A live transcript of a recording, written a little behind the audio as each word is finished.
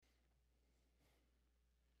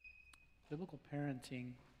biblical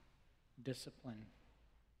parenting discipline.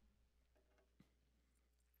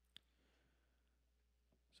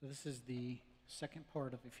 So this is the second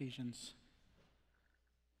part of Ephesians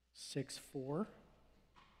 6:4,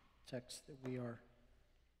 text that we are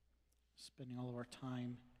spending all of our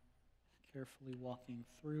time carefully walking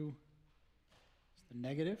through. It's the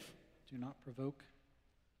negative, do not provoke,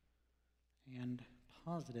 and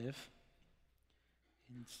positive,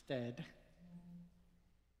 instead,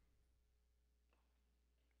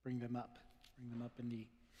 bring them up in the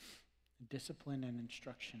discipline and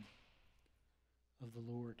instruction of the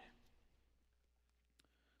Lord.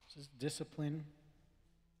 This is discipline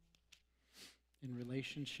in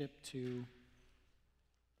relationship to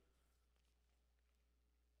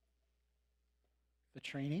the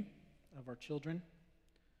training of our children.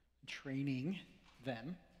 Training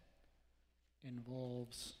them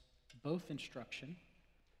involves both instruction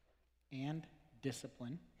and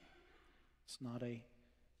discipline. It's not a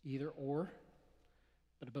either or,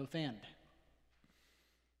 but a both and.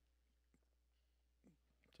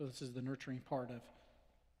 So this is the nurturing part of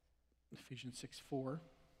Ephesians 6:4.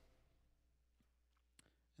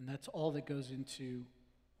 And that's all that goes into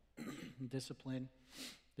discipline.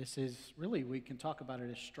 This is really, we can talk about it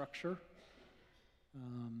as structure.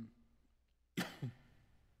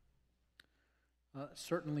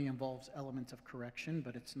 Certainly involves elements of correction,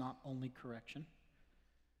 but it's not only correction.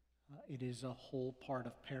 It is a whole part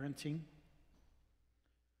of parenting,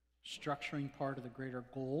 structuring part of the greater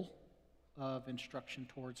goal of instruction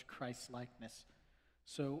towards Christ-likeness.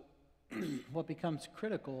 So what becomes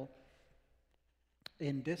critical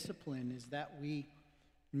in discipline is that we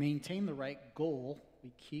maintain the right goal,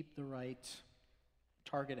 we keep the right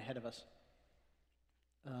target ahead of us.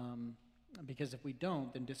 Because if we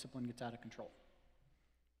don't, then discipline gets out of control.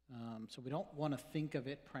 So we don't want to think of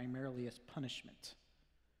it primarily as punishment.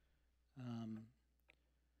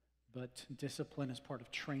 But discipline is part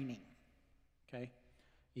of training, okay?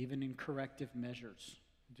 Even in corrective measures,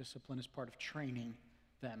 discipline is part of training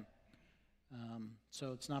them.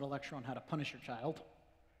 So it's not a lecture on how to punish your child,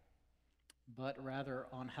 but rather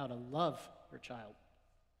on how to love your child,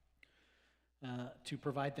 to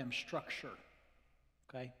provide them structure,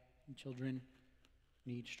 okay? And children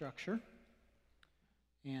need structure.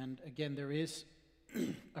 And again, there is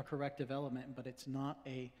a corrective element, but it's not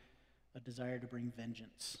a desire to bring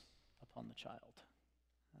vengeance upon the child,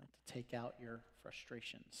 to take out your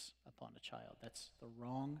frustrations upon a child. That's the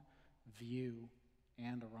wrong view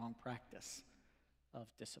and a wrong practice of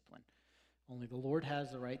discipline. Only the Lord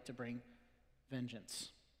has the right to bring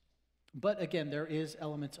vengeance. But again, there is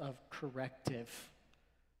elements of corrective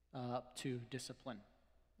to discipline.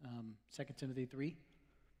 2 Timothy 3,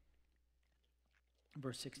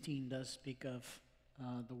 verse 16 does speak of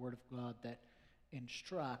the Word of God that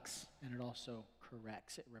instructs and it also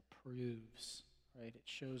corrects. It reproves, right? It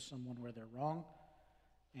shows someone where they're wrong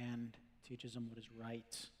and teaches them what is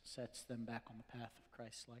right, sets them back on the path of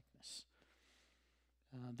Christ-likeness.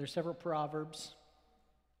 There's several proverbs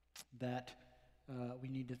that we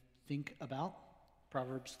need to think about.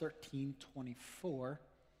 Proverbs 13:24.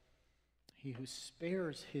 He who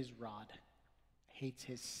spares his rod hates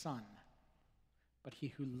his son, but he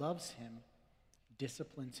who loves him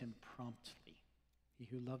disciplines him promptly. He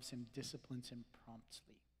who loves him disciplines him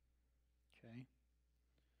promptly. Okay?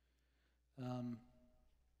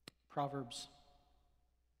 Proverbs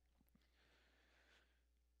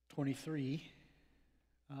 23,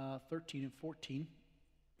 13 and 14.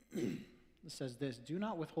 It says this: do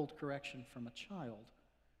not withhold correction from a child,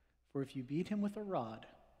 for if you beat him with a rod,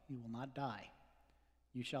 he will not die.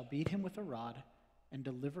 You shall beat him with a rod and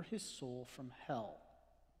deliver his soul from hell.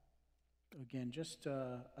 Again, just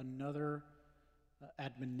another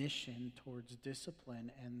admonition towards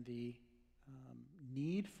discipline and the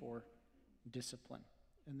need for discipline.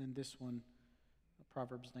 And then this one,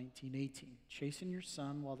 Proverbs 19:18. Chasten your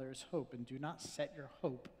son while there is hope, and do not set your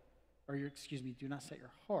hope, do not set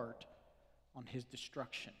your heart on his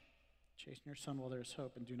destruction. Chasten your son while there is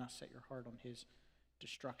hope, and do not set your heart on his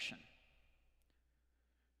destruction.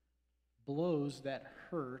 Blows that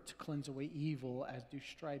hurt cleanse away evil, as do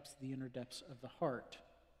stripes the inner depths of the heart.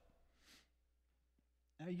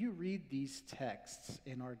 Now you read these texts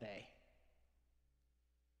in our day,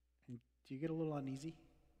 and do you get a little uneasy?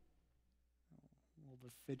 A little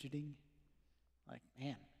bit fidgeting? Like,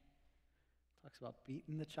 man, talks about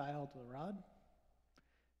beating the child with a rod,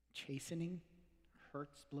 chastening,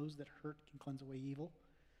 hurts, blows that hurt can cleanse away evil.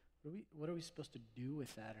 What are we supposed to do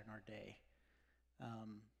with that in our day?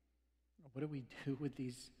 What do we do with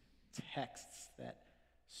these texts that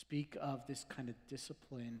speak of this kind of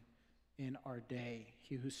discipline in our day.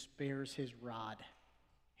 He who spares his rod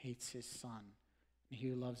hates his son, and he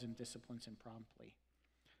who loves him disciplines him promptly.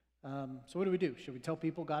 So what do? Should we tell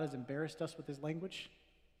people God has embarrassed us with his language?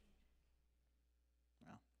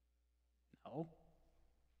 Well, no.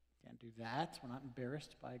 Can't do that. We're not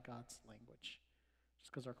embarrassed by God's language.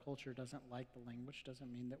 Just because our culture doesn't like the language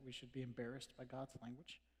doesn't mean that we should be embarrassed by God's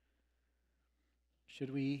language.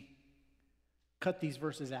 Should we cut these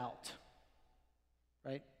verses out?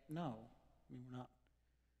 Right? No. I mean, we're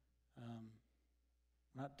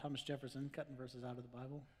not Thomas Jefferson cutting verses out of the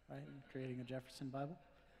Bible, right? And creating a Jefferson Bible.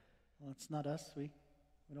 Well, it's not us. We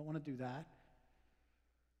don't want to do that.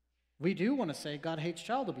 We do want to say God hates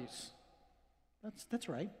child abuse. That's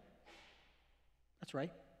right. That's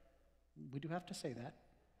right. We do have to say that.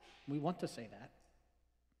 We want to say that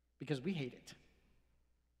because we hate it.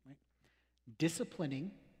 Right?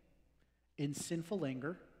 Disciplining in sinful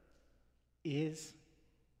anger is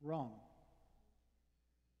wrong.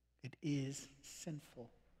 It is sinful.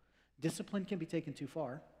 Discipline can be taken too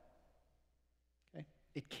far. Okay?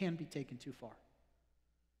 It can be taken too far.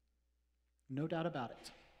 No doubt about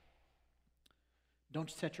it.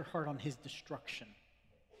 Don't set your heart on his destruction.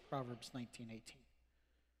 Proverbs 19:18.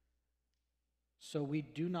 So we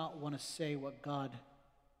do not want to say what God,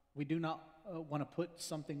 we do not want to put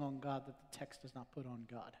something on God that the text does not put on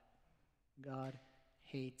God. God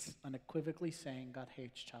hates, unequivocally saying God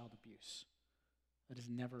hates child abuse. That is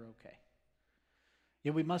never okay.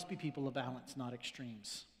 Yet we must be people of balance, not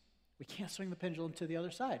extremes. We can't swing the pendulum to the other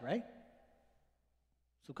side, right?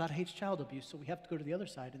 So God hates child abuse, so we have to go to the other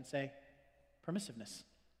side and say, permissiveness.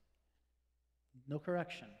 No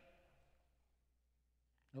correction.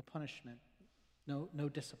 No punishment. No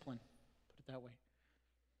discipline. Put it that way.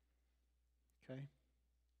 Okay?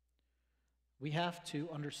 We have to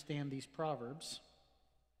understand these proverbs,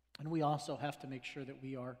 and we also have to make sure that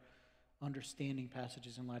we are understanding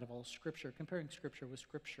passages in light of all Scripture, comparing Scripture with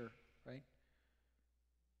Scripture, right?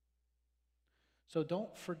 So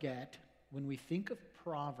don't forget, when we think of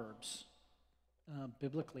proverbs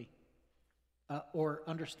biblically, or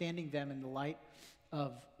understanding them in the light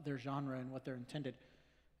of their genre and what they're intended,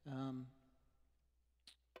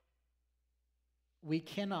 we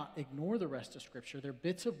cannot ignore the rest of Scripture. They're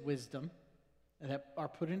bits of wisdom that are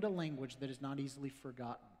put into language that is not easily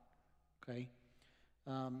forgotten, okay?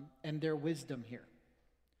 And they're wisdom here.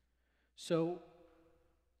 So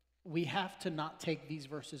we have to not take these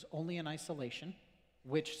verses only in isolation,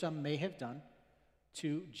 which some may have done,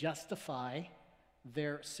 to justify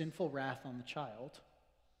their sinful wrath on the child,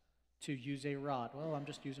 to use a rod. Well, I'm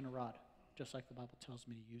just using a rod, just like the Bible tells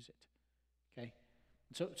me to use it, okay?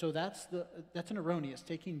 So that's an erroneous,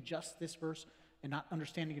 taking just this verse and not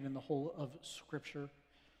understanding it in the whole of Scripture,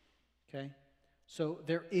 okay? So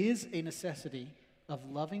there is a necessity of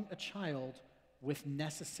loving a child with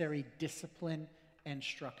necessary discipline and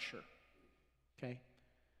structure, okay?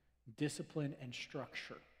 Discipline and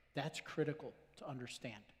structure. That's critical to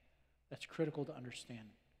understand. That's critical to understand.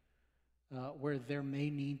 Where there may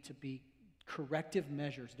need to be corrective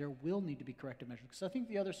measures. There will need to be corrective measures. Because I think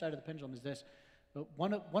the other side of the pendulum is this. But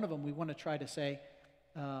one of them we want to try to say,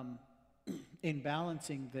 in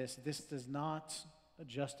balancing this does not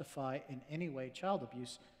justify in any way child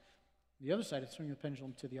abuse. The other side, swinging the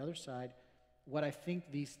pendulum to the other side, what I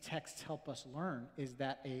think these texts help us learn is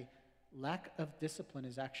that a lack of discipline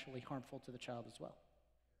is actually harmful to the child as well.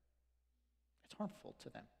 It's harmful to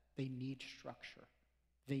them. They need structure.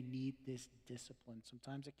 They need this discipline.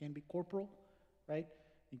 Sometimes it can be corporal, right?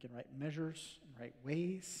 You can write measures and right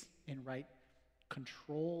ways and right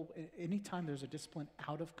control. Anytime there's a discipline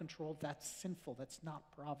out of control, that's sinful. That's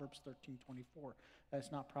not Proverbs 13:24.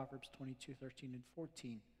 That's not Proverbs 22:13 and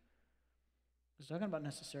 14. It's talking about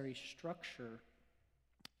necessary structure.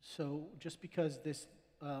 So just because this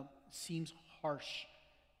seems harsh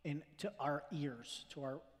to our ears, to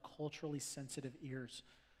our culturally sensitive ears,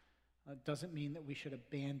 doesn't mean that we should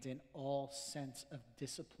abandon all sense of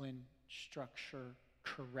discipline, structure,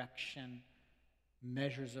 correction,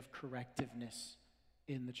 measures of correctiveness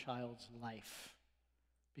in the child's life,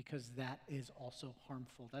 because that is also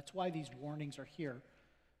harmful. That's why these warnings are here.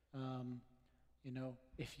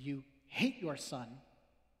 If you hate your son,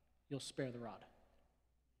 you'll spare the rod.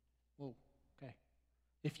 Whoa, okay.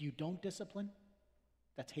 If you don't discipline,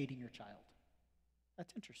 that's hating your child.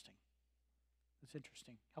 That's interesting. It's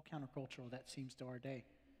interesting how countercultural that seems to our day.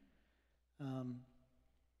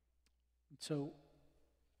 So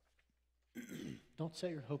don't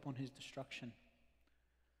set your hope on his destruction.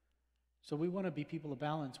 So we want to be people of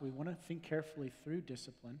balance. We want to think carefully through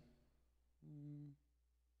discipline.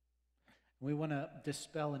 We want to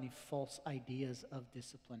dispel any false ideas of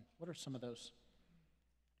discipline. What are some of those?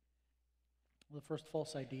 Well, the first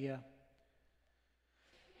false idea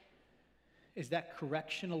is that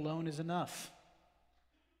correction alone is enough.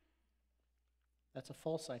 That's a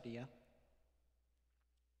false idea.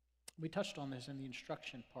 We touched on this in the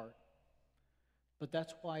instruction part, but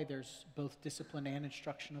that's why there's both discipline and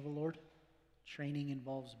instruction of the Lord. Training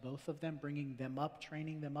involves both of them. Bringing them up,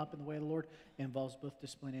 training them up in the way of the Lord involves both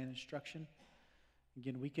discipline and instruction.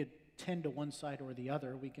 Again, we could tend to one side or the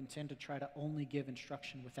other. We can tend to try to only give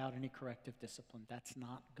instruction without any corrective discipline. That's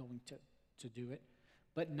not going to do it.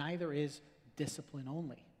 But neither is discipline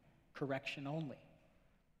only, correction only,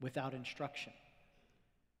 without instruction.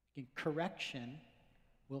 Again, correction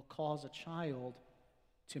will cause a child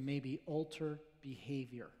to maybe alter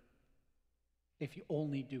behavior if you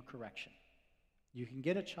only do correction. You can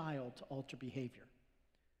get a child to alter behavior.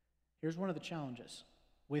 Here's one of the challenges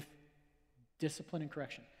with discipline and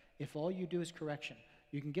correction. If all you do is correction,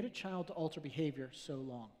 you can get a child to alter behavior so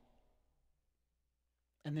long.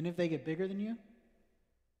 And then if they get bigger than you,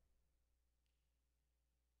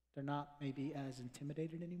 they're not maybe as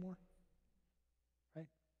intimidated anymore, right?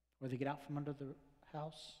 Or they get out from under the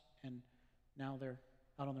house and now they're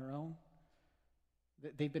out on their own.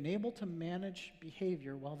 They've been able to manage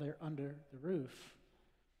behavior while they're under the roof,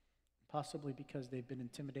 possibly because they've been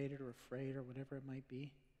intimidated or afraid or whatever it might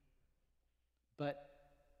be. But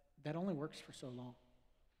that only works for so long.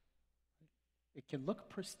 It can look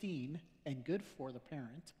pristine and good for the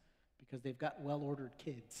parent because they've got well-ordered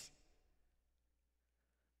kids.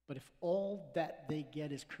 But if all that they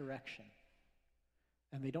get is correction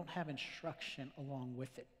and they don't have instruction along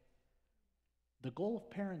with it, the goal of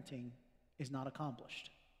parenting is not accomplished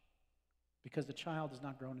because the child is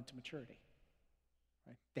not grown into maturity.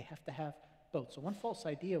 Right? They have to have both. So one false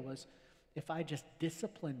idea was if I just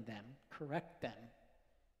discipline them, correct them,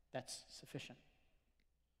 that's sufficient.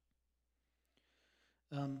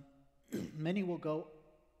 Many will go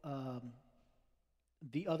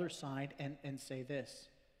the other side and say this.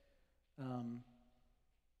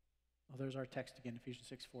 There's our text again,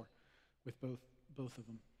 Ephesians 6:4, with both of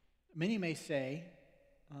them. Many may say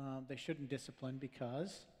they shouldn't discipline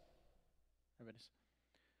because, there it is.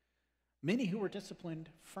 Many who were disciplined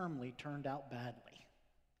firmly turned out badly.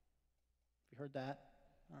 Have you heard that?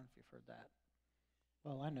 I don't know if you've heard that.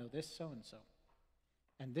 Well, I know this so-and-so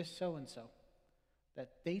and this so-and-so,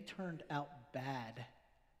 that they turned out bad,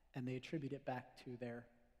 and they attribute it back to their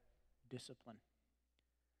discipline.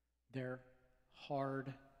 Their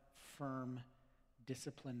hard, firm,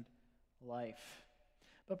 disciplined life.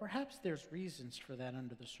 But perhaps there's reasons for that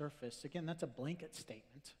under the surface. Again, that's a blanket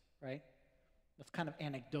statement, right? That's kind of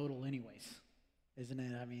anecdotal anyways, isn't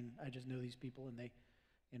it? I mean, I just know these people and they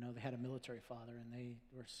had a military father and they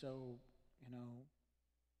were so,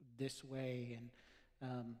 this way and,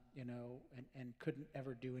 and couldn't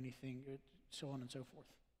ever do anything, so on and so forth.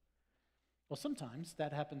 Well, sometimes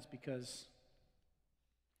that happens because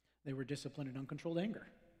they were disciplined in uncontrolled anger,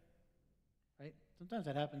 right? Sometimes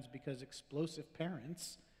that happens because explosive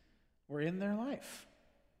parents were in their life.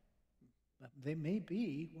 They may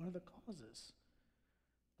be one of the causes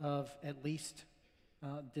of at least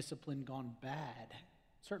discipline gone bad.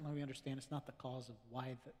 Certainly we understand it's not the cause of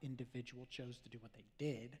why the individual chose to do what they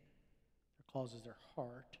did. Their cause is their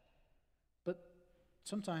heart. But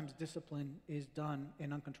sometimes discipline is done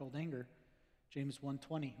in uncontrolled anger. James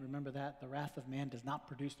 1:20, remember that? The wrath of man does not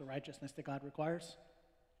produce the righteousness that God requires.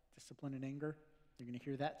 Discipline and anger. You're going to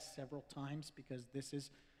hear that several times because this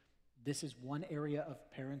is one area of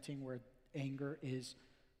parenting where anger is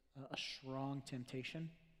a strong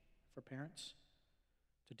temptation for parents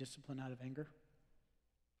to discipline out of anger.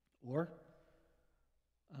 Or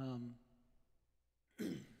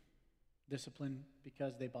discipline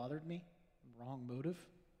because they bothered me, wrong motive.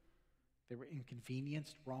 They were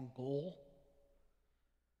inconvenienced, wrong goal.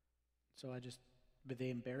 But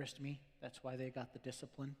they embarrassed me. That's why they got the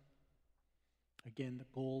discipline. Again, the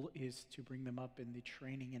goal is to bring them up in the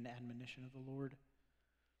training and admonition of the Lord.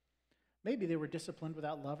 Maybe they were disciplined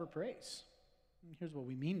without love or praise. And here's what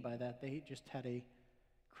we mean by that. They just had a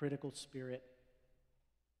critical spirit.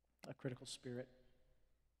 A critical spirit.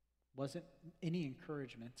 Wasn't any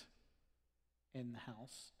encouragement in the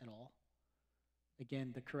house at all.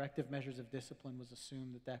 Again, the corrective measures of discipline was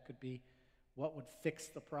assumed that could be what would fix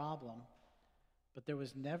the problem. But there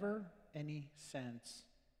was never any sense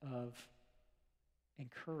of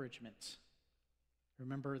encouragement.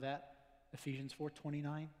 Remember that Ephesians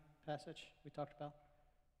 4:29 passage we talked about?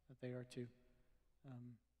 That they are to,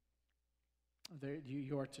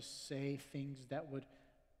 you are to say things that would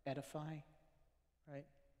edify, right?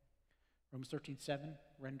 Romans 13:7,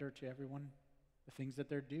 render to everyone the things that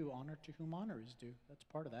they're due. Honor to whom honor is due. That's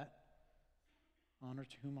part of that. Honor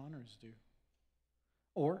to whom honor is due.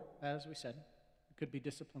 Or, as we said, it could be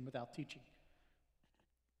discipline without teaching.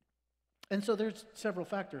 And so there's several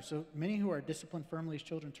factors. So many who are disciplined firmly as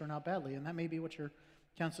children turn out badly, and that may be what your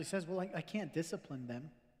counselor says. Well, I can't discipline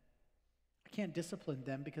them. I can't discipline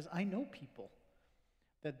them because I know people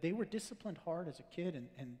that they were disciplined hard as a kid,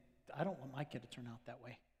 and I don't want my kid to turn out that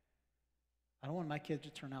way. I don't want my kid to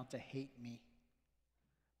turn out to hate me.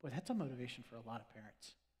 Boy, that's a motivation for a lot of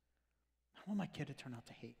parents. I don't want my kid to turn out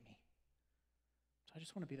to hate me. So I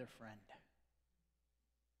just want to be their friend. I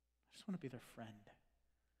just want to be their friend.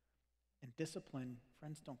 And discipline,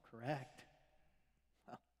 friends don't correct.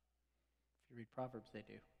 Well, if you read Proverbs, they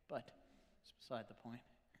do. But it's beside the point.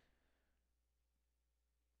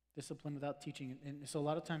 Discipline without teaching. And so a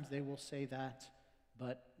lot of times they will say that,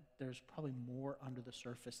 but there's probably more under the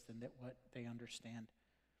surface than what they understand.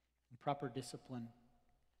 And proper discipline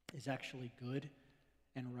is actually good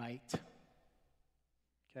and right.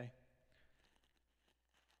 Okay?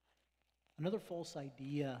 Another false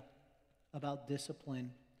idea about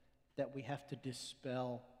discipline that we have to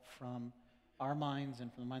dispel from our minds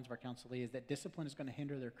and from the minds of our counselee is that discipline is going to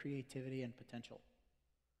hinder their creativity and potential.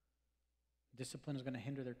 Discipline is going to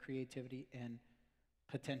hinder their creativity and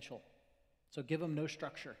potential. So give them no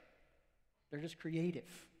structure. They're just creative,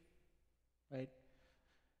 right?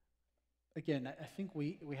 Again, I think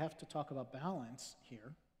we have to talk about balance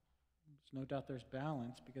here. There's no doubt there's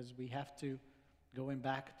balance because we have to, going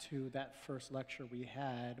back to that first lecture we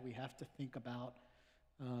had, we have to think about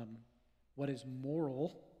what is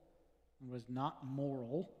moral and what is not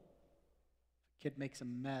moral. If a kid makes a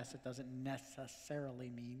mess, it doesn't necessarily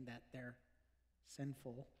mean that they're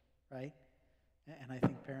sinful, right? And I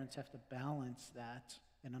think parents have to balance that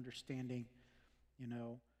in understanding,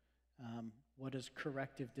 what does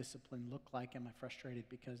corrective discipline look like? Am I frustrated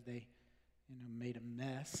because they, made a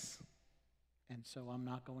mess? And so I'm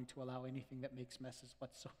not going to allow anything that makes messes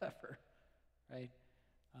whatsoever, right?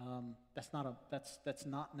 That's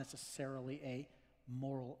not necessarily a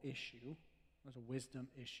moral issue. It's a wisdom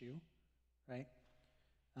issue, right?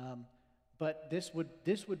 But this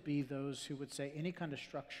would be those who would say any kind of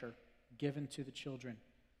structure given to the children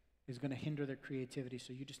is going to hinder their creativity,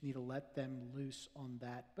 so you just need to let them loose on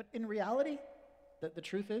that. But in reality, the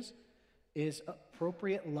truth is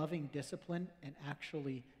appropriate loving discipline and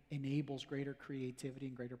actually enables greater creativity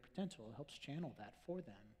and greater potential. It helps channel that for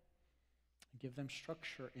them and give them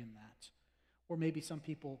structure in that. Or maybe some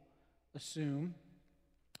people assume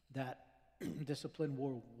that discipline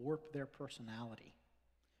will warp their personality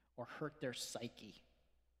or hurt their psyche.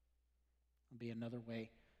 Would be another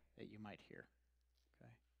way that you might hear.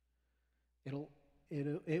 Okay,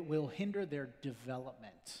 it will hinder their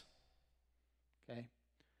development. Okay,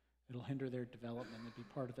 it'll hinder their development. It'd be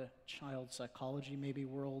part of the child psychology maybe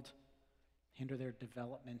world. Hinder their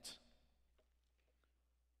development.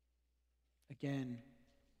 Again,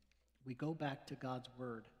 we go back to God's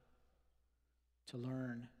word to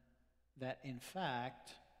learn that in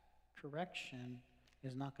fact correction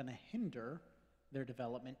is not going to hinder their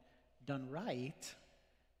development. Done right,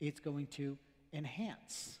 it's going to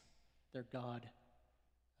enhance their God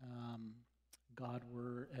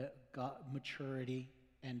maturity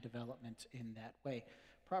and development in that way.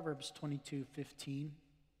 Proverbs 22:15,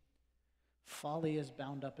 folly is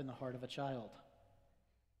bound up in the heart of a child.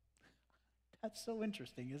 That's so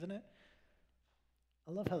interesting, isn't it?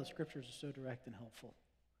 I love how the scriptures are so direct and helpful.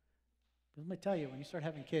 But let me tell you, when you start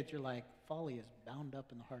having kids, you're like, folly is bound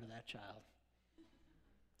up in the heart of that child.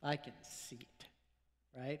 I can see it,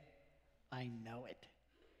 right? I know it.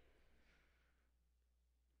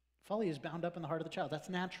 Folly is bound up in the heart of the child. That's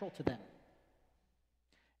natural to them.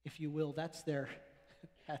 If you will, that's their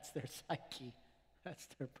psyche. That's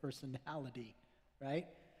their personality, right?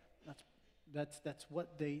 That's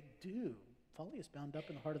what they do. Folly is bound up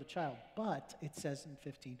in the heart of the child. But, it says in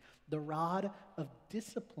 15, the rod of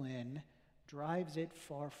discipline drives it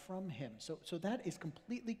far from him. So that is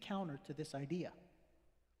completely counter to this idea.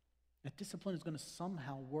 That discipline is going to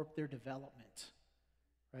somehow warp their development,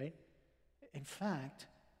 right? In fact,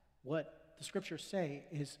 what the scriptures say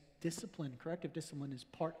is discipline, corrective discipline, is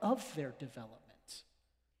part of their development.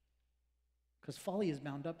 Because folly is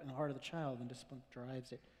bound up in the heart of the child, and discipline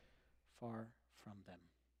drives it far from them.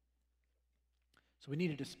 So we need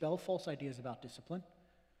to dispel false ideas about discipline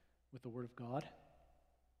with the Word of God.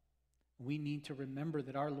 We need to remember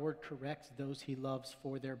that our Lord corrects those he loves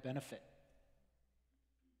for their benefit.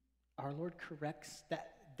 Our Lord corrects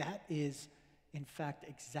that. That is, in fact,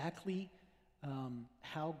 exactly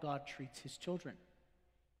how God treats his children.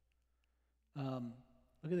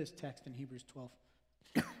 Look at this text in Hebrews 12.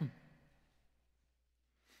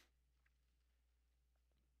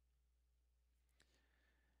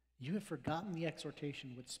 You have forgotten the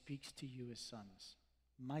exhortation which speaks to you as sons.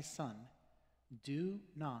 My son, do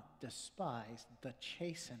not despise the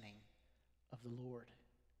chastening of the Lord,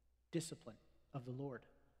 discipline of the Lord,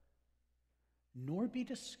 nor be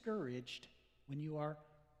discouraged when you are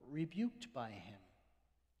rebuked by him.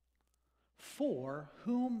 For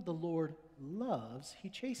whom the Lord loves, he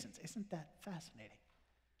chastens. Isn't that fascinating?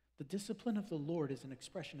 The discipline of the Lord is an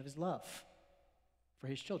expression of his love for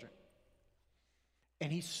his children.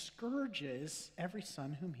 And he scourges every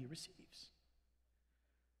son whom he receives.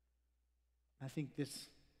 I think this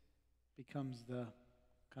becomes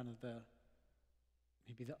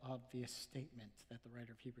maybe the obvious statement that the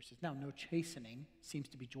writer of Hebrews says. Now, no chastening seems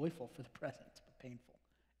to be joyful for the present, but painful.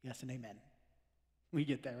 Yes and amen. We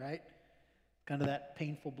get that, right? Kind of that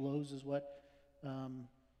painful blows is what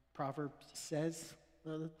Proverbs says.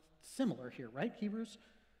 Similar here, right? Hebrews.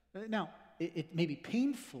 Now, it may be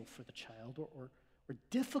painful for the child or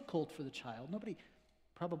difficult for the child. Nobody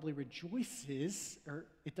probably rejoices, or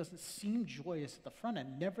it doesn't seem joyous at the front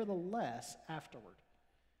end. Nevertheless, afterward,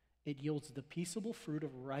 it yields the peaceable fruit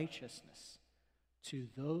of righteousness to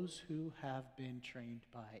those who have been trained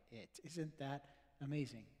by it. Isn't that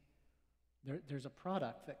amazing? There's a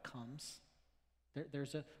product that comes.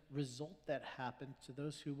 There's a result that happens to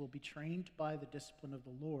those who will be trained by the discipline of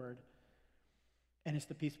the Lord, and it's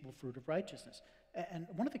the peaceable fruit of righteousness. And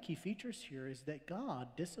one of the key features here is that God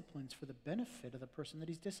disciplines for the benefit of the person that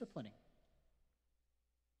he's disciplining.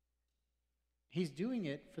 He's doing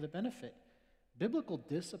it for the benefit. Biblical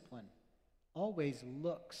discipline always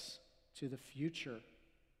looks to the future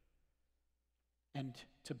and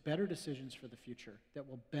to better decisions for the future that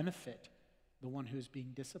will benefit the one who's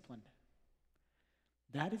being disciplined.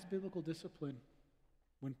 That is biblical discipline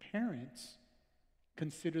when parents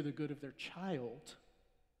consider the good of their child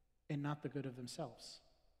and not the good of themselves.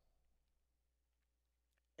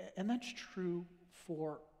 And that's true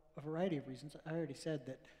for a variety of reasons. I already said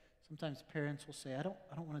that sometimes parents will say, I don't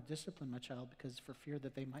want to discipline my child because for fear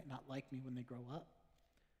that they might not like me when they grow up.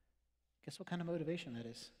 Guess what kind of motivation that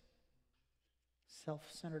is?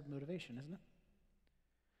 Self-centered motivation, isn't it?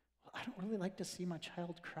 Well, I don't really like to see my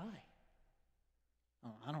child cry.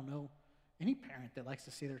 Oh, I don't know any parent that likes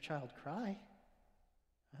to see their child cry.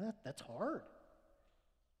 That's hard.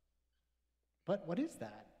 But what is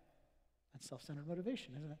that? That's self-centered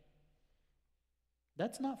motivation, isn't it?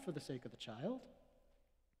 That's not for the sake of the child.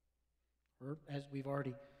 Or, as we've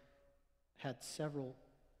already had several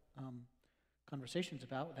conversations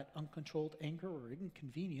about, that uncontrolled anger or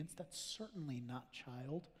inconvenience, that's certainly not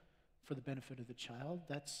for the benefit of the child.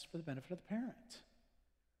 That's for the benefit of the parent.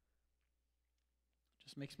 It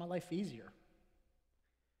just makes my life easier.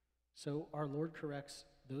 So our Lord corrects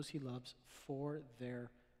those he loves for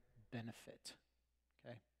their benefit.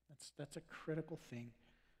 Okay? That's a critical thing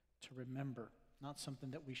to remember, not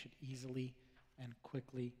something that we should easily and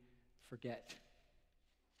quickly forget.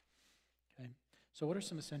 Okay? So what are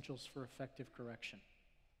some essentials for effective correction?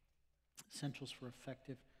 Essentials for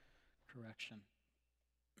effective correction.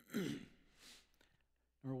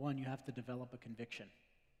 Number one, you have to develop a conviction.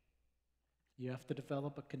 You have to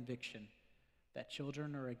develop a conviction that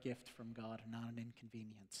children are a gift from God, not an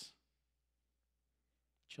inconvenience.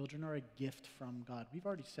 Children are a gift from God. We've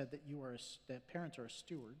already said that parents are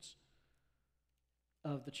stewards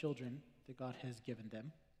of the children that God has given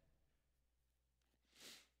them.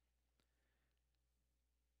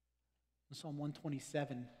 Psalm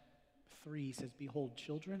 127:3 says, "Behold,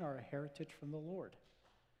 children are a heritage from the Lord.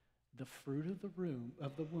 The fruit of the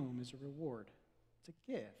womb is a reward." It's a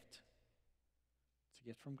gift. It's a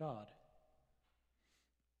gift from God.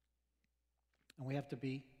 And we have to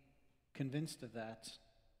be convinced of that.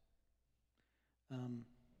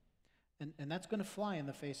 And that's going to fly in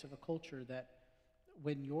the face of a culture that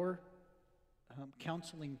when you're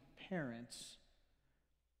counseling parents,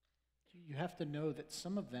 you have to know that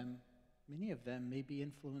many of them may be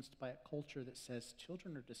influenced by a culture that says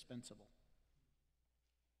children are dispensable.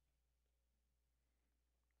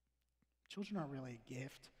 Children aren't really a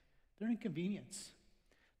gift. They're an inconvenience.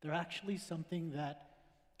 They're actually something that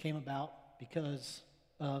came about because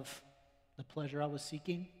of the pleasure I was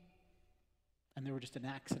seeking, and they were just an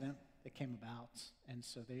accident that came about, and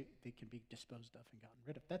so they can be disposed of and gotten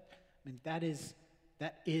rid of. That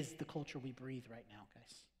is the culture we breathe right now,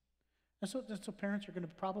 guys. And so parents are going to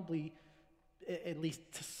probably, at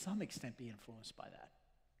least to some extent, be influenced by that.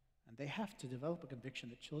 And they have to develop a conviction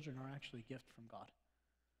that children are actually a gift from God,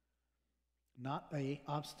 not an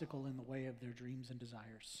obstacle in the way of their dreams and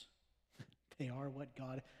desires. They are what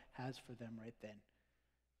God has for them right then.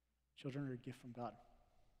 Children are a gift from God.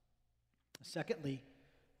 Secondly,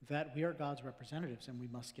 that we are God's representatives and we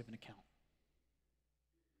must give an account.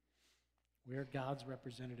 We are God's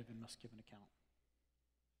representative and must give an account.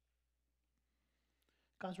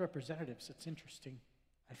 God's representatives, it's interesting,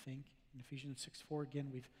 I think. In Ephesians 6:4,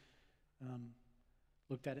 again, we've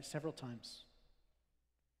looked at it several times.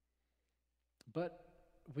 But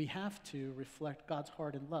we have to reflect God's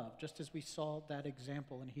heart and love, just as we saw that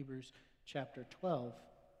example in Hebrews chapter 12.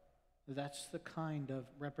 That's the kind of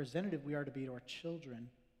representative we are to be to our children.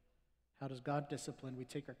 How does God discipline? We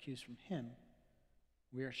take our cues from Him.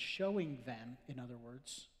 We are showing them, in other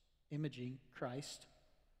words, imaging Christ,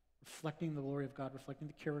 reflecting the glory of God, reflecting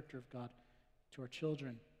the character of God to our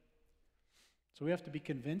children. So we have to be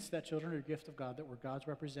convinced that children are a gift of God, that we're God's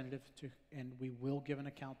representative, and we will give an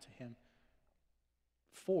account to Him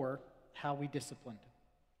for how we disciplined.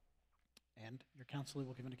 And your counselor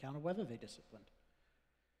will give an account of whether they disciplined.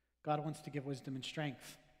 God wants to give wisdom and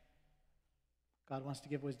strength. God wants to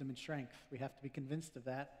give wisdom and strength. We have to be convinced of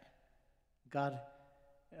that. God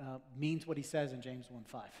means what He says in James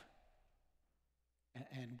 1:5.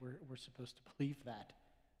 And we're supposed to believe that.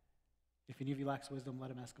 If any of you lacks wisdom,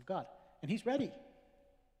 let him ask of God. And He's ready.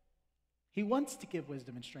 He wants to give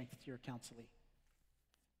wisdom and strength to your counselee.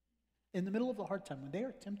 In the middle of the hard time, when they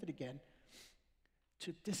are tempted again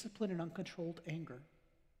to discipline and uncontrolled anger,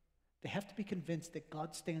 they have to be convinced that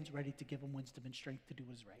God stands ready to give them wisdom and strength to do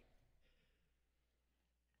what is right.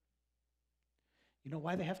 You know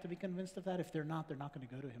why they have to be convinced of that? If they're not going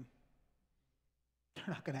to go to Him. They're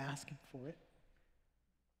not going to ask Him for it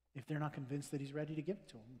if they're not convinced that He's ready to give it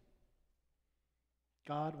to them.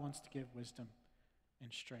 God wants to give wisdom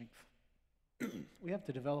and strength. We have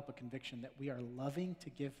to develop a conviction that we are loving to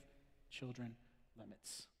give children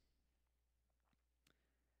limits.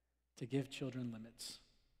 To give children limits.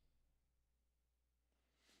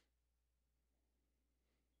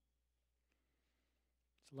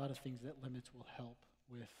 There's a lot of things that limits will help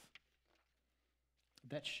with.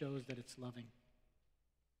 That shows that it's loving.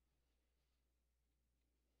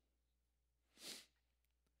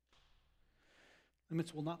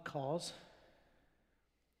 Limits will not cause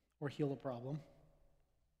or heal a problem.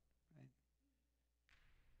 Right?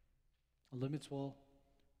 Limits will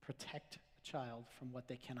protect a child from what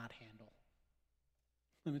they cannot handle.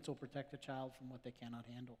 Limits will protect a child from what they cannot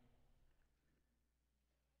handle.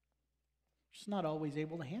 Just not always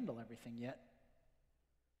able to handle everything yet,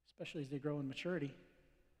 especially as they grow in maturity.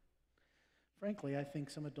 Frankly, I think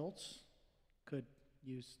some adults could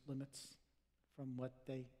use limits from what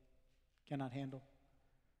they cannot handle.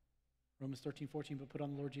 Romans 13:14, but put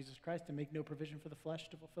on the Lord Jesus Christ and make no provision for the flesh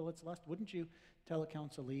to fulfill its lust. Wouldn't you tell a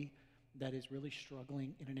counselee that is really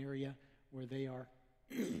struggling in an area where they are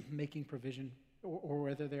making provision or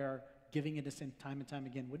whether they are giving into sin time and time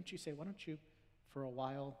again? Wouldn't you say, why don't you, for a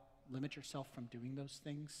while, limit yourself from doing those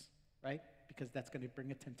things, right? Because that's going to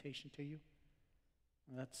bring a temptation to you.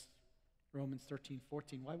 And that's Romans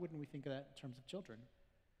 13:14. Why wouldn't we think of that in terms of children?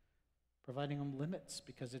 Providing them limits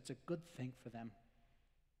because it's a good thing for them.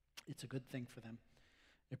 It's a good thing for them.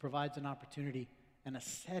 It provides an opportunity and a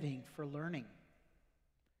setting for learning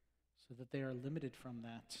so that they are limited from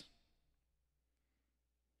that.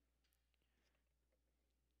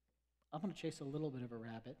 I'm going to chase a little bit of a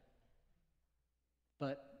rabbit,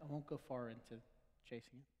 but I won't go far into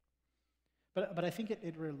chasing it. But I think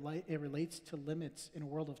it relates to limits in a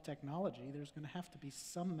world of technology. There's going to have to be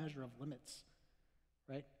some measure of limits,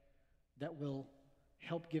 right, that will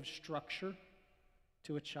help give structure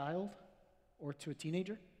to a child or to a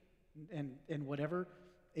teenager, and whatever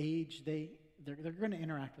age they're going to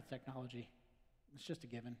interact with technology. It's just a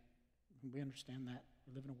given. We understand that.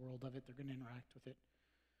 We live in a world of it. They're going to interact with it.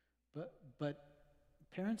 But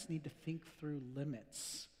parents need to think through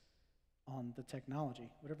limits on the technology.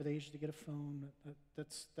 Whatever the age to get a phone,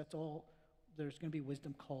 that's all. There's going to be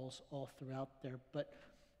wisdom calls all throughout there. But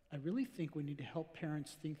I really think we need to help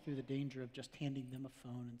parents think through the danger of just handing them a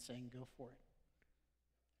phone and saying, go for it.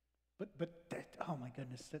 But that, oh my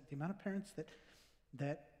goodness, the amount of parents that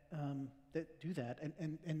do that,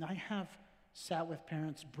 and I have sat with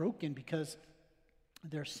parents broken because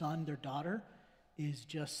their son, their daughter, is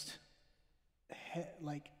just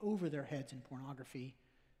like over their heads in pornography,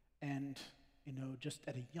 and just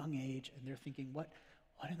at a young age, and they're thinking, what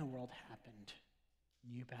in the world happened?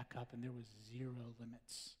 And you back up, and there was zero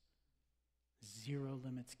limits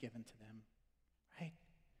given to them, right?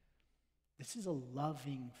 This is a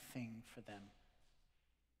loving thing for them.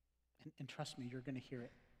 And trust me, you're going to hear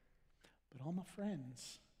it. But all my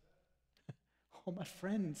friends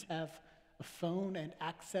have a phone and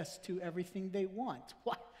access to everything they want.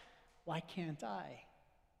 Why can't I?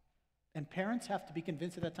 And parents have to be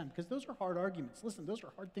convinced at that time, because those are hard arguments. Listen, those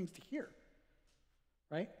are hard things to hear,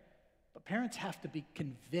 right? But parents have to be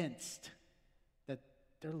convinced that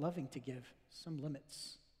they're loving to give some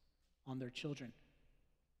limits on their children.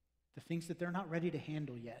 The things that they're not ready to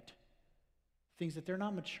handle yet, things that they're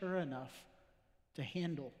not mature enough to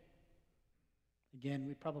handle. Again,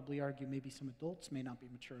 we probably argue maybe some adults may not be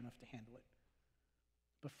mature enough to handle it.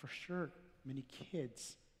 But for sure, many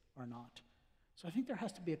kids are not. So I think there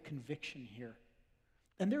has to be a conviction here.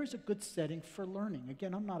 And there is a good setting for learning.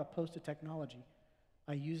 Again, I'm not opposed to technology.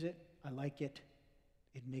 I use it. I like it.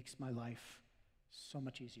 It makes my life so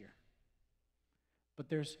much easier. But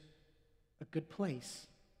there's a good place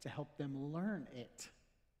to help them learn it,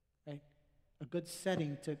 right? A good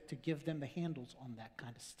setting to give them the handles on that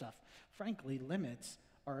kind of stuff. Frankly, limits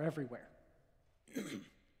are everywhere.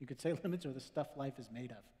 You could say limits are the stuff life is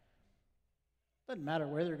made of. Doesn't matter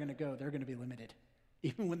where they're going to go, they're going to be limited,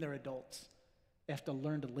 even when they're adults. They have to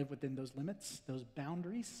learn to live within those limits, those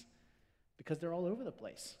boundaries, because they're all over the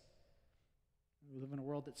place. We live in a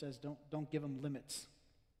world that says don't give them limits.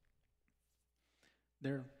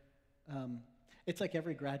 It's like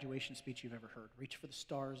every graduation speech you've ever heard. Reach for the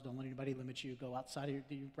stars, don't let anybody limit you, go outside of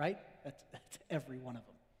your, right? That's every one of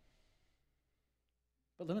them.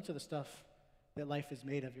 But limits are the stuff that life is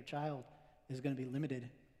made of. Your child is going to be limited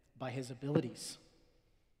by his abilities.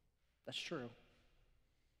 That's true.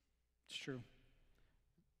 It's true.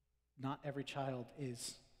 Not every child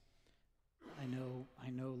is, I know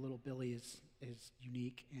little Billy is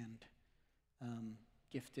unique and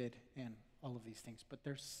gifted and all of these things, but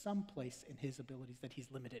there's some place in his abilities that he's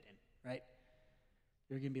limited in, right?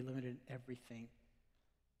 You're going to be limited in everything.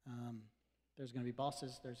 There's going to be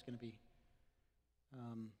bosses, there's going to be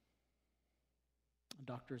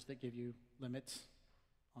doctors that give you limits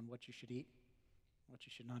on what you should eat, what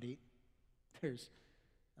you should not eat. There's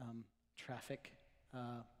traffic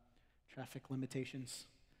limitations.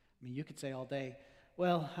 I mean, you could say all day,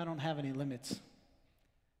 well, I don't have any limits.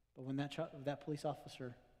 But when that police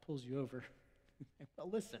officer pulls you over, well,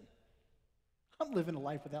 listen, I'm living a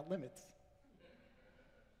life without limits.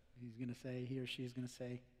 He's going to say, he or she is going to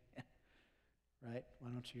say, right, why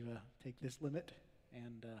don't you take this limit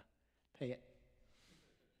and pay it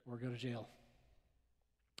or go to jail.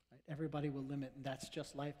 Right? Everybody will limit, and that's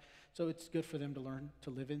just life. So it's good for them to learn to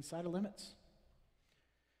live inside of limits.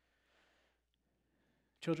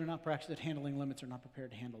 Children not practiced at handling limits are not prepared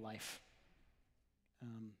to handle life.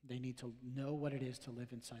 They need to know what it is to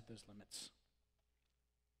live inside those limits.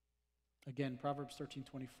 Again, Proverbs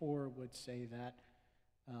 13:24 would say that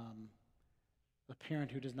a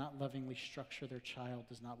parent who does not lovingly structure their child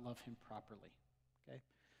does not love him properly. Okay,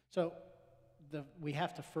 so we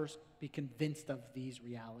have to first be convinced of these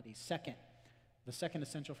realities. Second, the second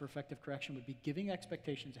essential for effective correction would be giving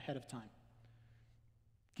expectations ahead of time.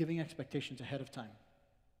 Giving expectations ahead of time.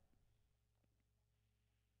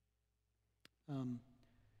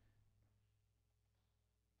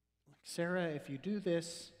 Sarah, if you do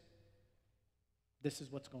this, this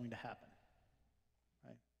is what's going to happen.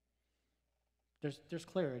 Right? There's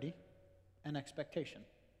clarity and expectation.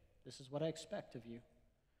 This is what I expect of you.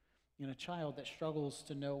 A child that struggles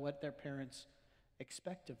to know what their parents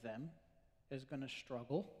expect of them is going to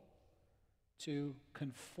struggle to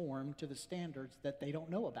conform to the standards that they don't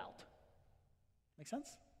know about. Make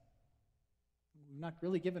sense? We're not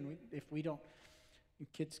really given,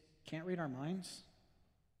 kids can't read our minds,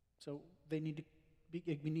 so we need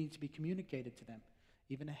to be communicated to them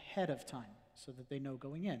even ahead of time so that they know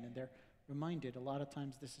going in, and they're reminded. A lot of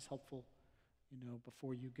times this is helpful,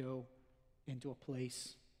 before you go into a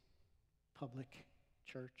place, public,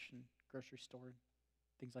 church, and grocery store, and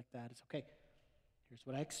things like that. It's okay. Here's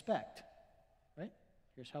what I expect, right?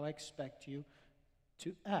 Here's how I expect you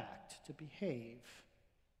to act, to behave.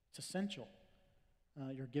 It's essential.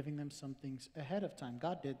 You're giving them some things ahead of time.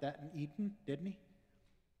 God did that in Eden, didn't he?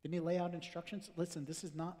 Didn't he lay out instructions? Listen, this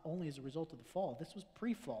is not only as a result of the fall. This was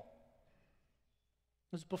pre-fall.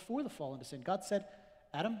 It was before the fall into sin. God said,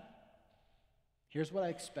 Adam, here's what I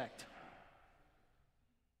expect.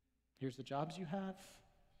 Here's the jobs you have,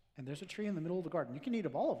 and there's a tree in the middle of the garden. You can eat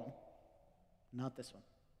of all of them, not this one.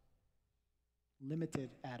 Limited,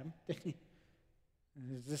 Adam.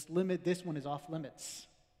 This one is off limits,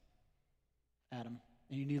 Adam.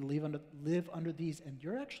 And you need to live under these, and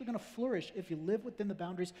you're actually going to flourish if you live within the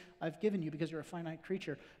boundaries I've given you because you're a finite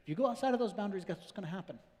creature. If you go outside of those boundaries, guess what's going to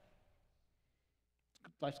happen?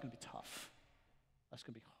 Life's going to be tough. Life's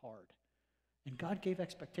going to be hard. And God gave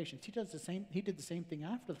expectations. He did the same thing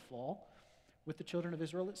after the fall, with the children of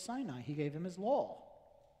Israel at Sinai. He gave them his law.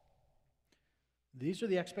 These are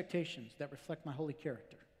the expectations that reflect my holy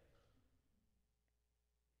character.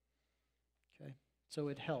 Okay, so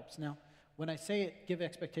it helps. Now, when I say it, give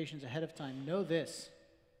expectations ahead of time, know this.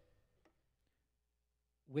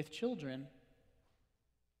 With children,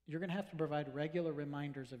 you're going to have to provide regular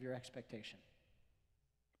reminders of your expectation.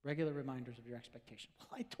 Regular reminders of your expectation.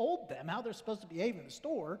 Well, I told them how they're supposed to behave in the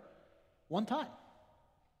store one time.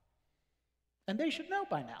 And they should know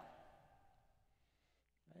by now.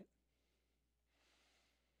 Right?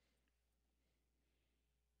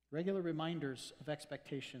 Regular reminders of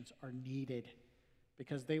expectations are needed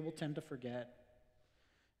because they will tend to forget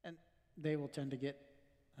and they will tend to get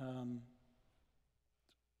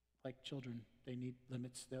like children. They need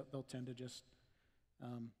limits. They'll tend to just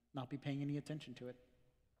not be paying any attention to it.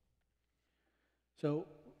 So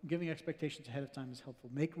giving expectations ahead of time is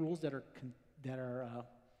helpful. Make rules that are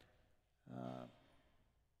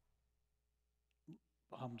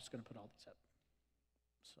I'm just going to put all these up.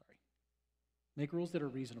 Sorry. Make rules that are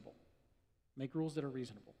reasonable. Make rules that are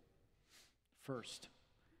reasonable. First,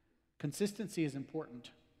 consistency is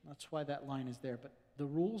important. That's why that line is there. But the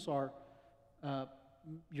rules are,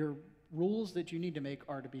 your rules that you need to make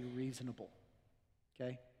are to be reasonable.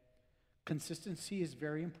 Okay? Consistency is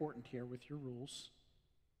very important here with your rules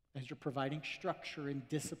as you're providing structure and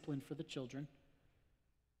discipline for the children.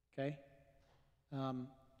 Okay?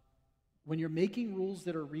 When you're making rules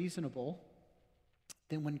that are reasonable,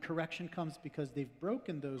 then when correction comes because they've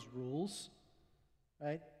broken those rules,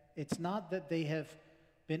 right? It's not that they have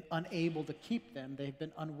been unable to keep them, they've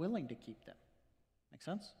been unwilling to keep them. Make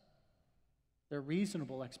sense? They're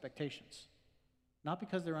reasonable expectations. Not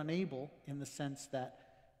because they're unable in the sense that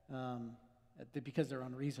because they're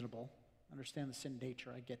unreasonable. Understand the sin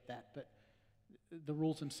nature, I get that, but the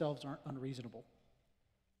rules themselves aren't unreasonable.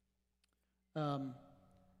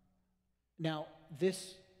 Now,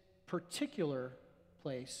 this particular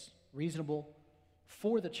place, reasonable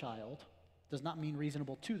for the child, does not mean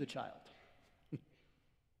reasonable to the child. Does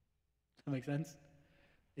that make sense?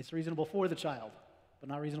 It's reasonable for the child, but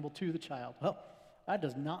not reasonable to the child. Well, that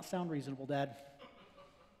does not sound reasonable, Dad.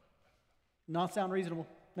 Not sound reasonable.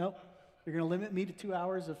 Nope. You're going to limit me to 2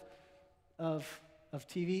 hours of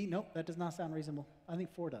TV? Nope, that does not sound reasonable. I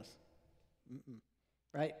think 4 does.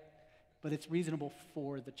 Right? But it's reasonable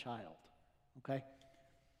for the child. Okay?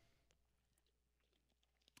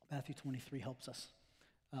 Matthew 23 helps us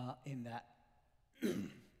in that.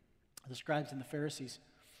 The scribes and the Pharisees,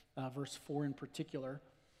 verse 4 in particular,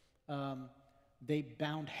 they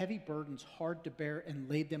bound heavy burdens hard to bear and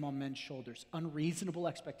laid them on men's shoulders. Unreasonable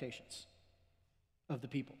expectations of the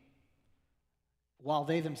people, while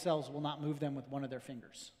they themselves will not move them with one of their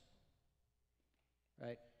fingers.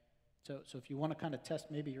 Right? So if you want to kind of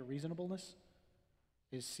test maybe your reasonableness,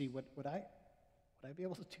 is see would I be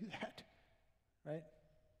able to do that? Right?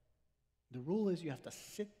 The rule is you have to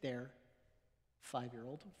sit there,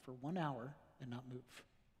 5-year-old, for 1 hour and not move.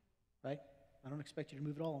 Right? I don't expect you to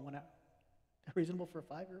move at all in 1 hour. Reasonable for a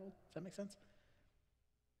 5-year-old? Does that make sense?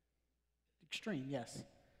 Extreme, yes.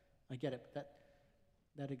 I get it, but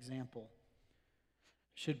that example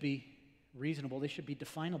should be reasonable. They should be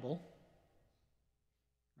definable.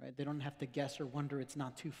 Right? They don't have to guess or wonder. It's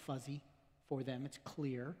not too fuzzy for them. It's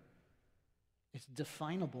clear. It's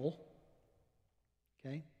definable.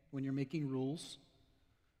 Okay? When you're making rules,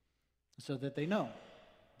 so that they know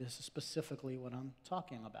this is specifically what I'm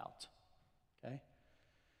talking about. Okay?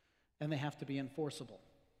 And they have to be enforceable.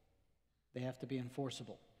 They have to be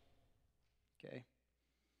enforceable. Okay?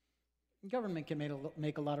 Government can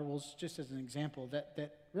make a lot of rules, just as an example,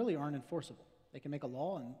 that really aren't enforceable. They can make a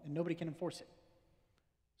law and nobody can enforce it.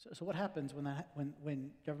 So what happens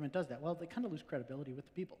when government does that? Well, they kind of lose credibility with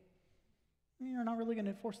the people. You're not really going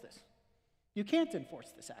to enforce this. You can't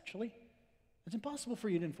enforce this, actually. It's impossible for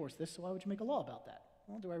you to enforce this, so why would you make a law about that?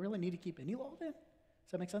 Well, do I really need to keep any law then?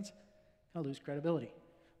 Does that make sense? Kind of lose credibility.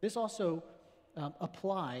 This also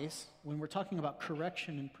applies when we're talking about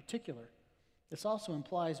correction in particular. This also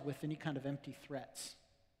implies with any kind of empty threats.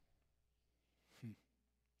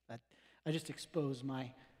 I just expose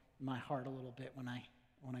my heart a little bit when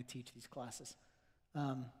I teach these classes.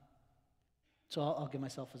 So I'll give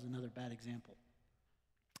myself as another bad example.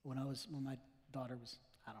 When my daughter was,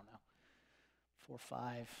 I don't know, 4,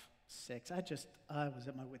 5, 6, I was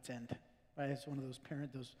at my wit's end. Right? It's one of those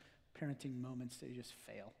parenting moments that you just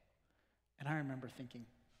fail. And I remember thinking,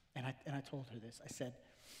 and I told her this. I said,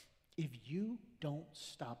 if you don't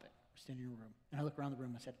stop it, we're standing in your room, and I look around the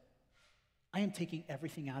room, I said, I am taking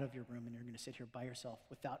everything out of your room, and you're going to sit here by yourself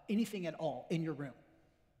without anything at all in your room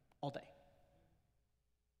all day.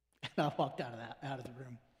 And I walked out of the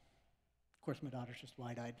room. Of course, my daughter's just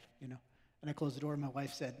wide-eyed, And I closed the door, and my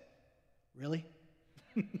wife said, "Really?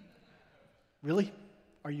 Really?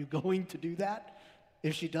 Are you going to do that?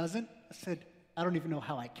 If she doesn't," I said, "I don't even know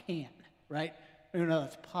how I can," right? I don't know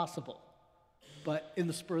that's possible. But in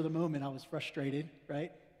the spur of the moment, I was frustrated,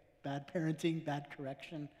 right? Bad parenting, bad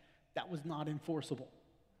correction. That was not enforceable.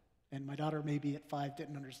 And my daughter, maybe at 5,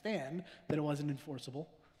 didn't understand that it wasn't enforceable.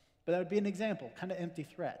 But that would be an example, kind of empty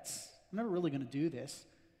threats. I'm never really going to do this,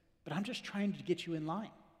 but I'm just trying to get you in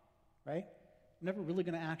line, right? I'm never really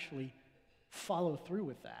going to actually follow through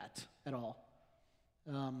with that at all.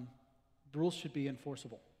 The rules should be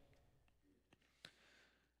enforceable.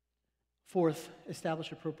 Fourth,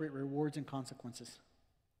 establish appropriate rewards and consequences.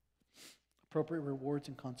 Appropriate rewards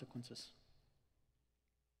and consequences.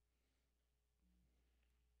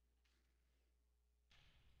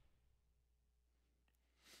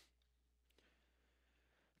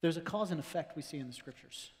 There's a cause and effect we see in the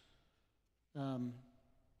scriptures.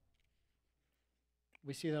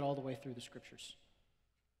 We see that all the way through the scriptures.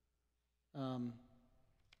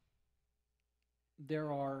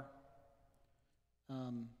 There are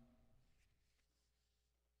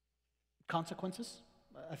consequences.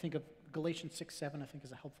 I think of Galatians 6:7, I think,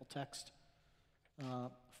 is a helpful text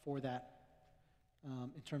for that.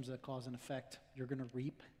 In terms of the cause and effect, you're going to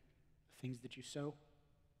reap the things that you sow,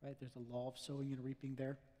 right? There's a law of sowing and reaping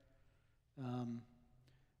there.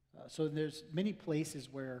 So there's many places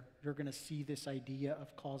where you're going to see this idea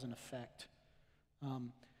of cause and effect.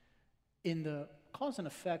 In the cause and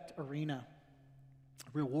effect arena,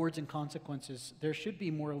 rewards and consequences, there should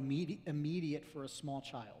be more immediate for a small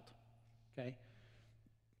child, okay?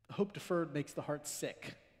 Hope deferred makes the heart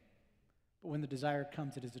sick, but when the desire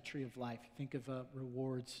comes, it is a tree of life. Think of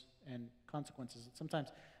rewards and consequences.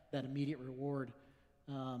 Sometimes that immediate reward,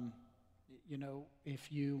 if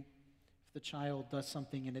the child does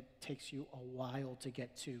something and it takes you a while to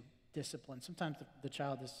get to discipline, sometimes the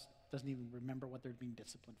child doesn't even remember what they're being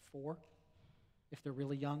disciplined for, if they're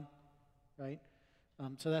really young, right?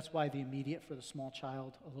 So that's why the immediate for the small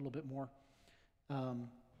child, a little bit more.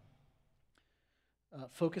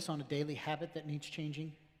 Focus on a daily habit that needs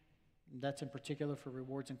changing. That's in particular for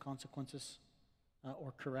rewards and consequences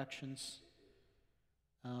or corrections.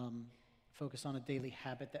 Focus on a daily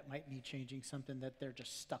habit that might need changing, something that they're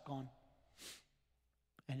just stuck on.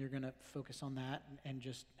 And you're going to focus on that and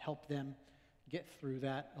just help them get through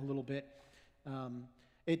that a little bit.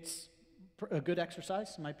 It's a good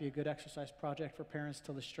exercise. It might be a good exercise project for parents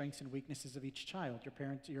to list strengths and weaknesses of each child.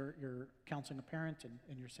 You're counseling a parent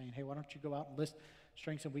and you're saying, hey, why don't you go out and list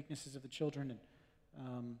strengths and weaknesses of the children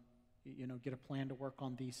and get a plan to work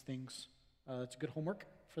on these things. It's good homework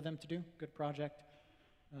for them to do, good project.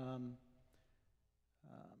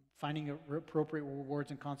 Finding appropriate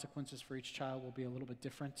rewards and consequences for each child will be a little bit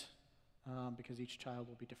different because each child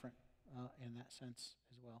will be different in that sense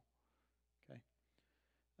as well. Okay.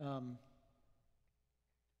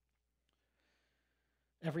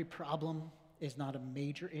 Every problem is not a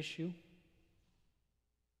major issue.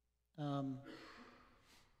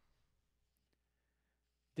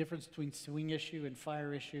 Difference between swing issue and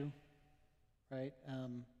fire issue, right?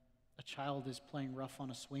 A child is playing rough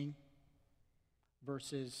on a swing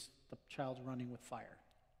versus the child's running with fire.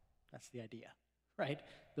 That's the idea, right?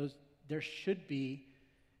 There should be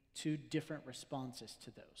two different responses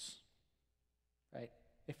to those, right?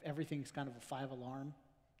 If everything's kind of a 5-alarm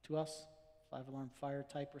to us, 5-alarm fire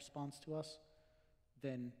type response to us,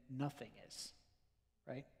 then nothing is,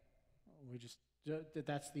 right?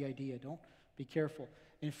 That's the idea. Don't be careful.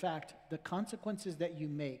 In fact, the consequences that you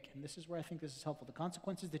make, and this is where I think this is helpful, the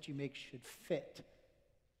consequences that you make should fit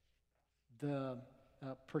the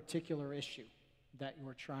particular issue that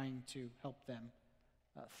you're trying to help them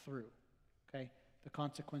through, okay? The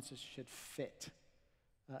consequences should fit.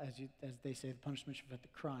 As they say, the punishment should fit the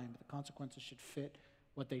crime, but the consequences should fit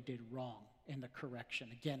what they did wrong in the correction.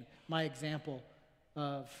 Again, my example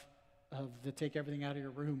of the take everything out of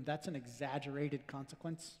your room, that's an exaggerated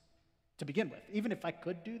consequence to begin with. Even if I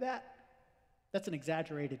could do that, that's an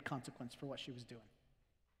exaggerated consequence for what she was doing.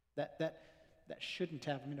 That shouldn't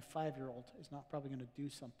have. I mean, a 5-year-old is not probably going to do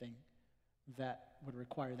something that would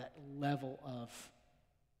require that level of,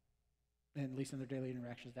 at least in their daily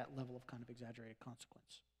interactions, that level of kind of exaggerated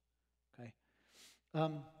consequence. Okay.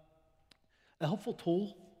 A helpful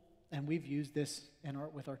tool, and we've used this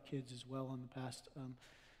with our kids as well in the past,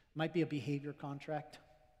 might be a behavior contract.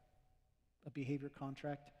 A behavior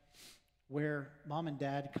contract where mom and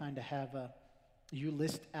dad kind of have you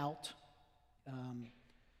list out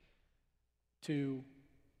to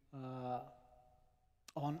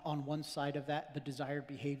On one side of that, the desired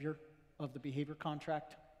behavior of the behavior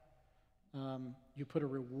contract, you put a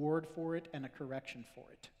reward for it and a correction for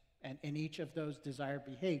it. And in each of those desired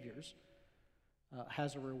behaviors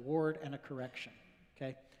has a reward and a correction,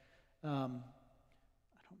 okay? I don't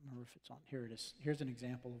remember if it's on, here it is. Here's an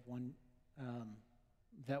example of one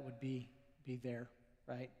that would be there,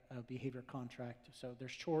 right? A behavior contract. So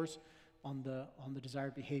there's chores on the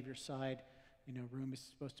desired behavior side. You know, room is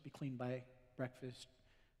supposed to be cleaned by breakfast,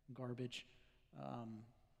 garbage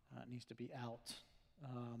needs to be out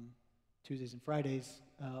Tuesdays and Fridays.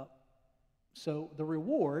 So the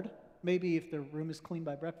reward, maybe if the room is cleaned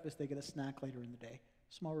by breakfast, they get a snack later in the day.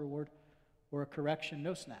 Small reward. Or a correction,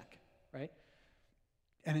 no snack, right?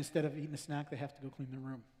 And instead of eating a snack, they have to go clean their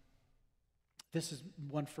room. This is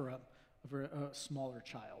one for a smaller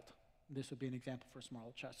child. This would be an example for a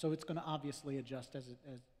smaller child. So it's going to obviously adjust as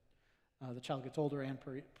the child gets older and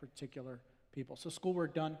particular people. So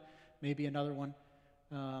schoolwork done, maybe another one,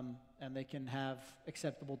 and they can have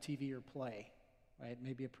acceptable TV or play, right?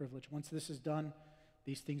 Maybe a privilege. Once this is done,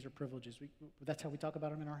 these things are privileges. That's how we talk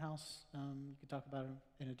about them in our house. You can talk about them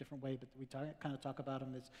in a different way, but we kind of talk about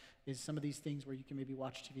them as some of these things where you can maybe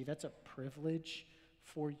watch TV. That's a privilege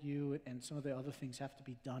for you, and some of the other things have to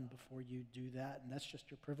be done before you do that, and that's just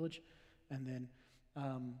your privilege. And then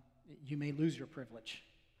you may lose your privilege,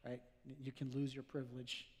 right? You can lose your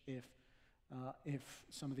privilege if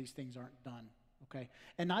some of these things aren't done, okay?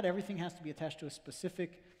 And not everything has to be attached to a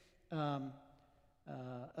specific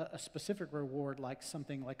reward, like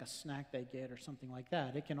something like a snack they get or something like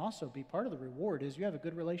that. It can also be part of the reward is you have a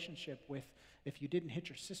good relationship with, if you didn't hit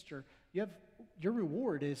your sister, your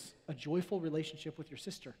reward is a joyful relationship with your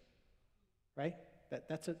sister, right?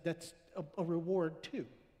 That's a reward too.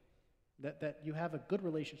 That you have a good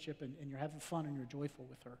relationship and you're having fun and you're joyful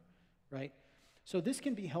with her, right? So this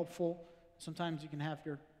can be helpful. Sometimes you can have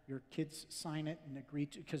your kids sign it and agree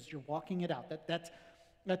to, because you're walking it out.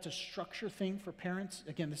 That's a structure thing for parents.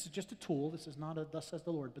 Again, this is just a tool. This is not a thus says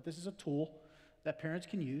the Lord, but this is a tool that parents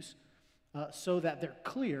can use so that they're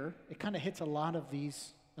clear. It kind of hits a lot of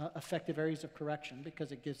these effective areas of correction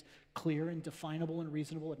because it gives clear and definable and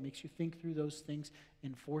reasonable. It makes you think through those things,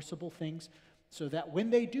 enforceable things, so that when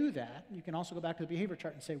they do that, you can also go back to the behavior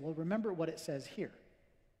chart and say, well, remember what it says here,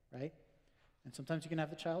 right? And sometimes you can have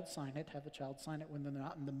the child sign it when they're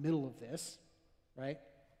not in the middle of this, right?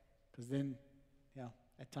 Because then,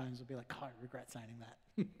 at times they'll be like, oh, I regret signing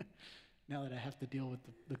that now that I have to deal with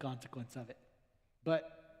the consequence of it.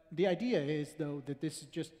 But the idea is, though, that this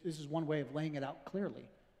is one way of laying it out clearly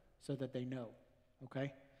so that they know,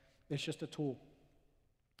 okay? It's just a tool.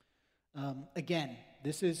 Again,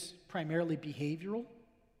 this is primarily behavioral,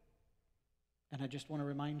 and I just want to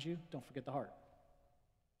remind you, don't forget the heart,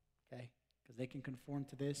 okay? Because they can conform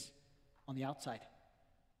to this on the outside,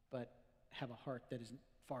 but have a heart that isn't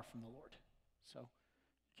far from the Lord. So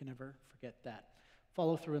you can never forget that.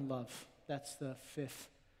 Follow through in love. That's the fifth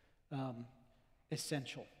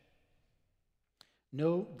essential.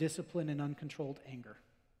 No discipline and uncontrolled anger.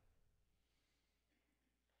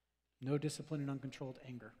 No discipline and uncontrolled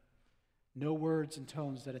anger. No words and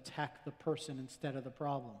tones that attack the person instead of the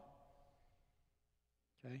problem.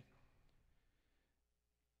 Okay?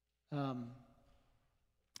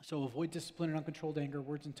 So avoid discipline and uncontrolled anger,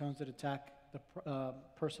 words and tones that attack the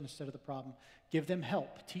person instead of the problem. Give them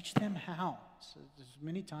help. Teach them how. So there's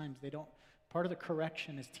many times they don't. Part of the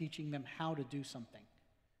correction is teaching them how to do something.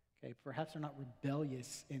 Okay? Perhaps they're not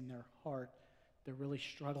rebellious in their heart. They're really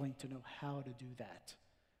struggling to know how to do that.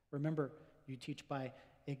 Remember, you teach by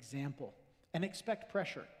example. And expect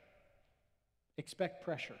pressure. Expect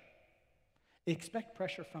pressure. Expect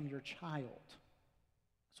pressure from your child.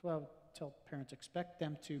 That's what I would tell parents. Expect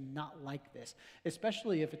them to not like this,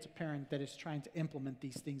 especially if it's a parent that is trying to implement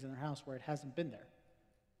these things in their house where it hasn't been there.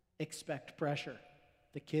 Expect pressure.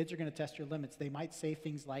 The kids are going to test your limits. They might say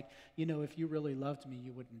things like, if you really loved me,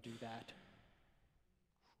 you wouldn't do that.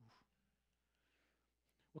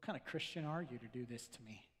 What kind of Christian are you to do this to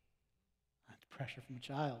me? That's pressure from a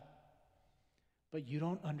child. But you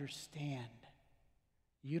don't understand.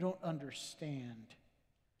 You don't understand.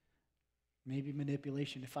 Maybe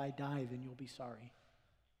manipulation. If I die, then you'll be sorry.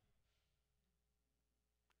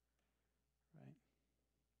 Right?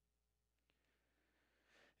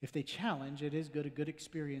 If they challenge, it is a good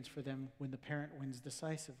experience for them when the parent wins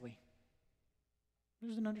decisively.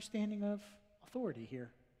 There's an understanding of authority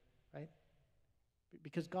here, right?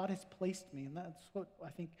 Because God has placed me, and that's what I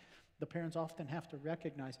think the parents often have to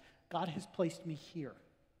recognize. God has placed me here.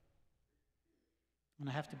 And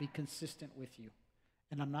I have to be consistent with you.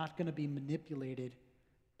 And I'm not going to be manipulated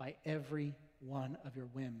by every one of your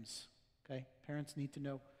whims. okay? Parents need to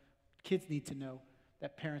know, kids need to know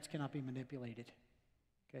that parents cannot be manipulated,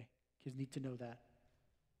 okay? Kids need to know that.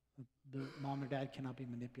 The mom or dad cannot be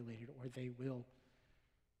manipulated, or they will,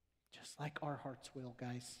 just like our hearts will,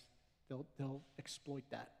 guys. They'll exploit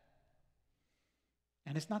that.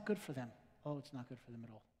 And it's not good for them. Oh, it's not good for them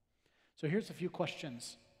at all. So here's a few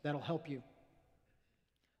questions that'll help you.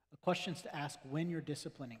 Questions to ask when you're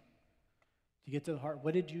disciplining. To get to the heart,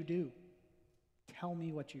 what did you do? Tell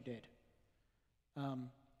me what you did.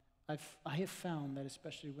 I have found that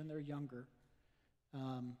especially when they're younger,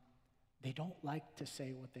 they don't like to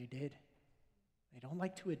say what they did. They don't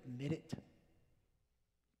like to admit it.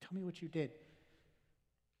 Tell me what you did.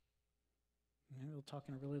 Maybe they'll talk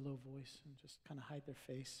in a really low voice and just kind of hide their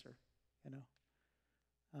face, or,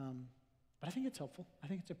 But I think it's helpful. I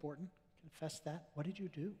think it's important. Confess that. What did you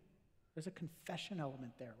do? There's a confession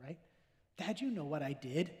element there, right? Dad, you know what I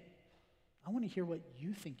did. I want to hear what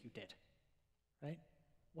you think you did, right?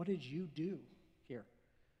 What did you do here?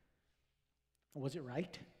 Was it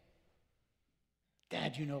right?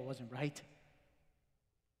 Dad, you know it wasn't right.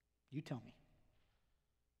 You tell me.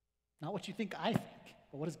 Not what you think I think,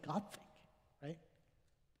 but what does God think, right?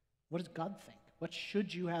 What does God think? What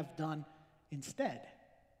should you have done instead?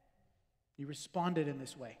 You responded in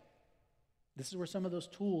this way. This is where some of those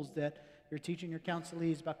tools that you're teaching your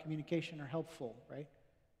counselees about communication are helpful, right?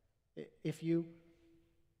 If you,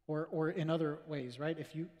 or in other ways, right?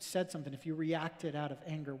 If you said something, if you reacted out of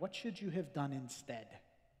anger, what should you have done instead?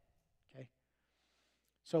 Okay?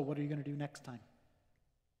 So what are you going to do next time?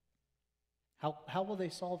 How will they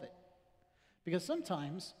solve it? Because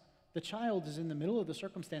sometimes the child is in the middle of the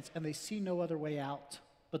circumstance and they see no other way out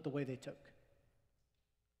but the way they took.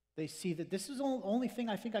 They see that this is the only thing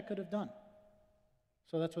I think I could have done.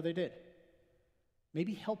 So that's what they did.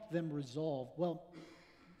 Maybe help them resolve, well,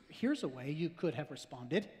 here's a way you could have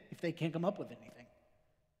responded if they can't come up with anything.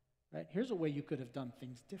 Right? Here's a way you could have done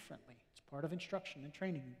things differently. It's part of instruction and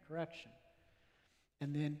training and correction.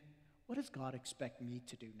 And then, what does God expect me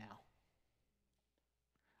to do now?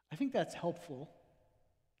 I think that's helpful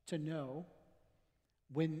to know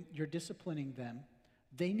when you're disciplining them,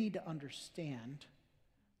 they need to understand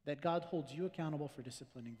that God holds you accountable for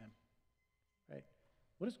disciplining them, right?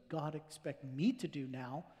 What does God expect me to do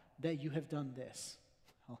now that you have done this?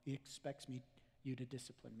 Well, he expects you to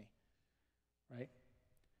discipline me, right?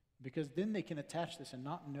 Because then they can attach this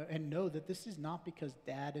and know that this is not because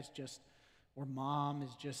dad is just, or mom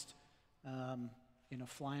is just,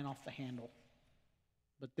 flying off the handle.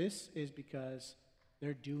 But this is because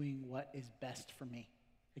they're doing what is best for me.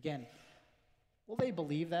 Again, will they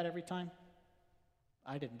believe that every time?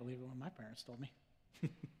 I didn't believe it when my parents told me.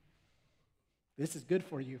 This is good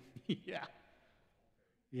for you. Yeah.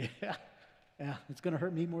 It's going to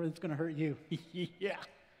hurt me more than it's going to hurt you. Yeah.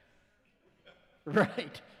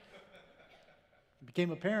 Right. You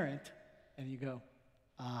became a parent, and you go,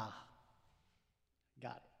 got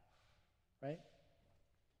it. Right?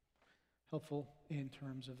 Helpful in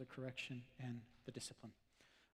terms of the correction and the discipline.